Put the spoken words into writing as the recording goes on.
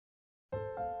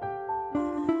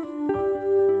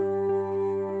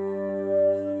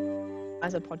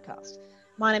Advisor podcast.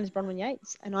 My name is Bronwyn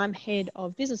Yates and I'm Head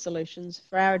of Business Solutions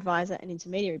for our advisor and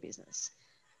intermediary business.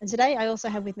 And today I also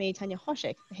have with me Tanya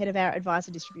Hoshek, the head of our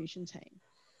advisor distribution team.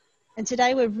 And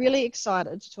today we're really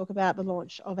excited to talk about the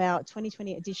launch of our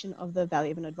 2020 edition of the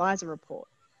Value of an Advisor report.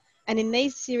 And in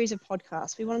these series of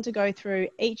podcasts, we wanted to go through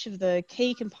each of the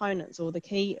key components or the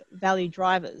key value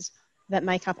drivers that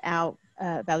make up our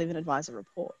Value of an Advisor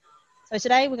report. So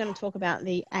today we're going to talk about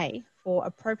the A for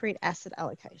appropriate asset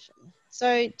allocation.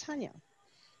 So Tanya,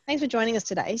 thanks for joining us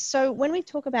today. So when we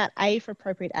talk about A for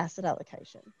appropriate asset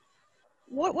allocation,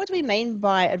 what do we mean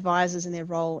by advisors and their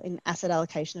role in asset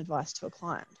allocation advice to a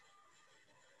client?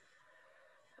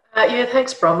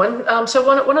 Thanks, Bronwyn. So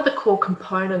one of the core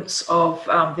components of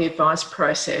the advice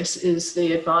process is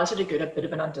the advisor to get a bit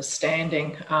of an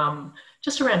understanding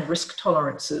just around risk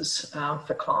tolerances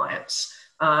for clients.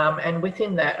 And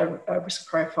within that, a risk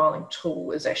profiling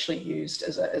tool is actually used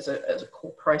as a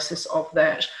core process of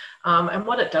that. And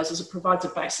what it does is it provides a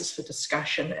basis for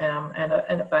discussion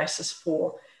and a basis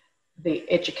for the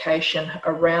education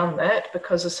around that,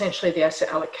 because essentially the asset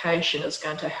allocation is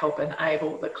going to help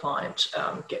enable the client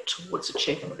get towards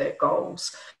achieving their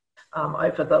goals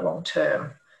over the long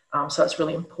term. So it's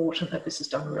really important that this is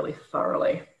done really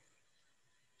thoroughly.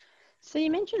 So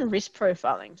you mentioned risk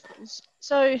profiling tools.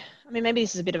 So, I mean, maybe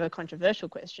this is a bit of a controversial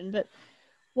question, but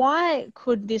why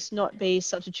could this not be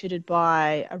substituted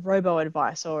by a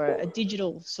robo-advice or a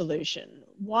digital solution?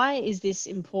 Why is this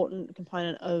important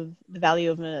component of the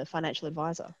value of a financial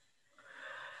advisor?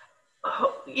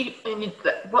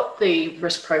 What the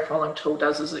risk profiling tool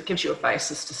does is it gives you a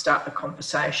basis to start the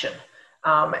conversation.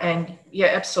 And yeah,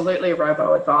 absolutely, a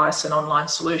robo-advice and online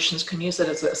solutions can use it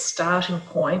as a starting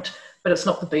point, but it's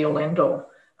not the be-all end-all,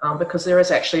 because there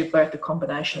is actually both a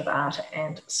combination of art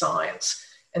and science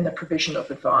in the provision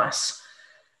of advice.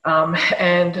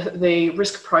 And the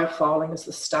risk profiling is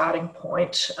the starting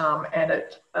point, and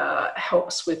it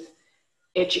helps with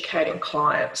educating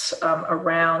clients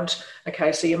around,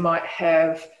 okay, so you might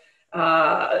have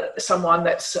someone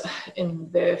that's in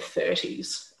their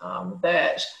 30s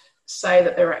that say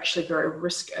that they're actually very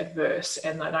risk adverse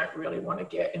and they don't really want to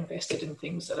get invested in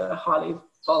things that are highly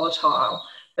volatile.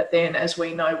 But then, as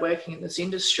we know, working in this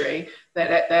industry,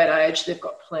 that at that age, they've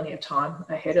got plenty of time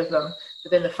ahead of them.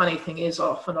 But then the funny thing is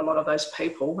often a lot of those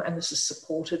people, and this is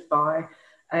supported by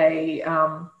a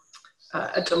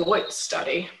Deloitte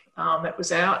study that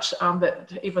was out,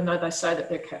 that even though they say that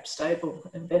they're cap stable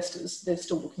investors, they're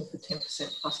still looking for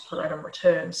 10% plus per annum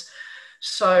returns.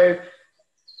 So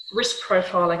risk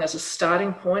profiling as a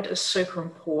starting point is super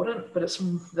important, but it's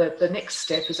the next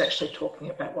step is actually talking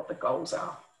about what the goals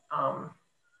are.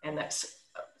 And that's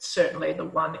certainly the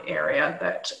one area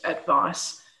that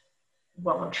advice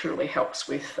well and truly helps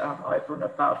with over and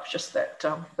above just that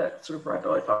sort of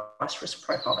robo-advice risk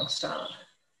profiling start.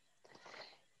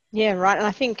 Yeah, right. And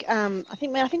I think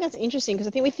that's interesting, because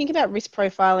I think we think about risk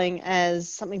profiling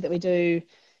as something that we do,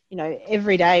 you know,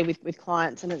 every day with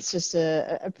clients, and it's just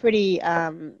a pretty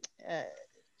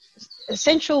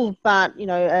essential, but you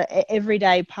know,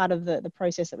 everyday part of the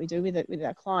process that we do with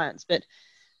our clients.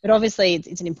 But obviously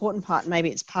it's an important part, and maybe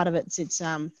it's part of it. It's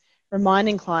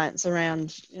reminding clients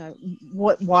around, you know,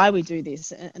 why we do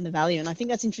this and the value. And I think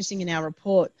that's interesting in our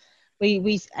report.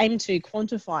 We aim to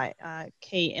quantify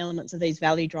key elements of these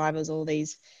value drivers, or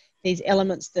these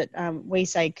elements that we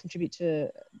say contribute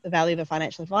to the value of a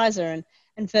financial advisor.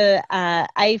 And for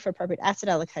A for appropriate asset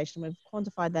allocation, we've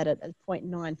quantified that at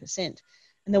 0.9%.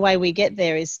 And the way we get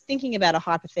there is thinking about a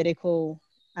hypothetical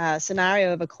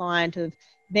scenario of a client of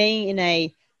being in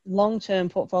a long-term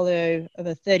portfolio of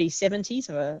a 30-70,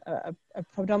 so a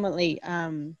predominantly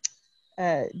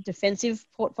defensive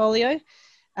portfolio.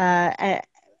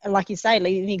 Like you say, an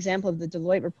example of the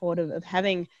Deloitte report of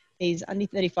having these under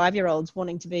 35-year-olds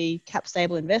wanting to be cap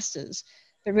stable investors,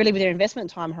 but really with their investment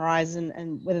time horizon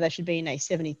and whether they should be in a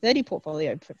 70-30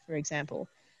 portfolio, for example.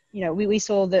 You know, we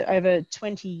saw that over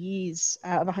 20 years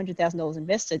of $100,000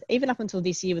 invested, even up until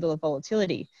this year with all the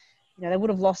volatility, you know, they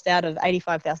would have lost out of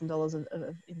 $85,000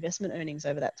 of investment earnings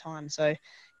over that time. So,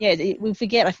 yeah, we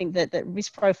forget, I think, that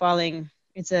risk profiling,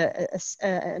 it's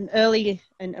an early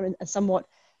and a somewhat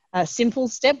simple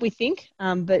step, we think.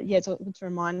 But, yeah, it's good to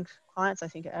remind clients, I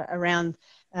think, around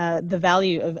the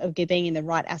value of being in the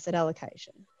right asset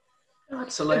allocation.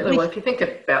 Absolutely. Well, if you think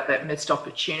about that missed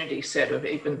opportunity set of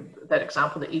even that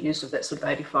example that you used of that sort of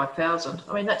 85,000,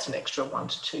 I mean, that's an extra 1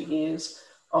 to 2 years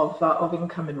of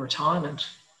income in retirement.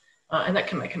 And that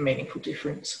can make a meaningful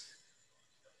difference.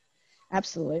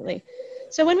 Absolutely.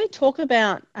 So when we talk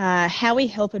about how we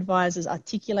help advisors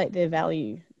articulate their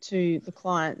value to the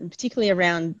client, and particularly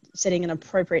around setting an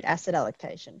appropriate asset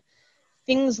allocation,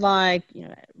 things like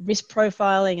risk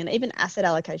profiling and even asset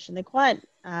allocation, they're quite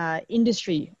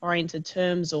industry-oriented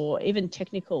terms or even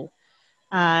technical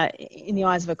in the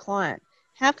eyes of a client.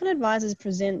 How can advisors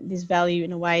present this value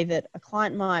in a way that a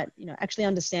client might actually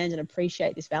understand and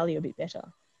appreciate this value a bit better?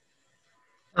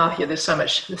 Oh yeah, there's so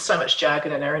much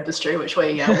jargon in our industry which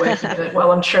we work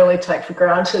well and truly take for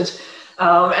granted,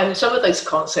 and some of these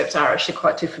concepts are actually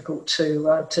quite difficult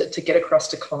to get across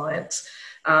to clients.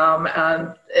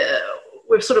 And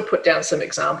we've sort of put down some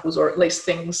examples, or at least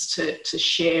things to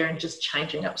share, and just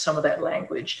changing up some of that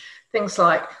language. Things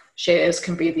like shares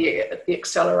can be the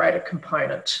accelerator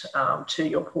component to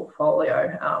your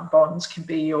portfolio. Bonds can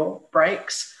be your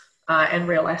brakes, and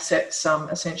real assets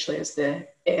essentially as their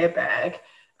airbag.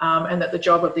 And that the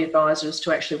job of the advisor is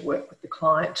to actually work with the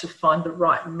client to find the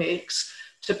right mix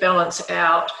to balance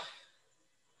out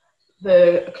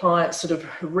the client's sort of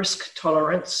risk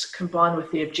tolerance combined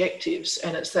with the objectives.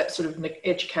 And it's that sort of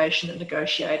education and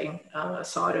negotiating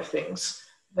side of things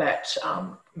that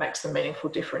makes the meaningful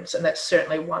difference. And that's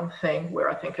certainly one thing where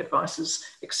I think advice is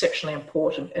exceptionally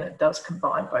important, and it does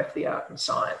combine both the art and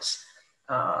science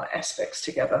aspects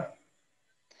together.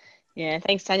 Yeah,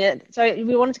 thanks, Tanya. So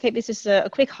we wanted to keep this just a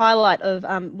quick highlight of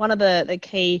one of the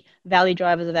key value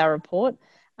drivers of our report.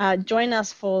 Join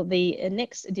us for the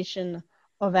next edition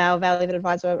of our Value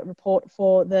Advisor report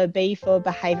for the B for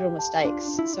behavioural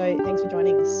mistakes. So thanks for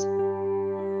joining us.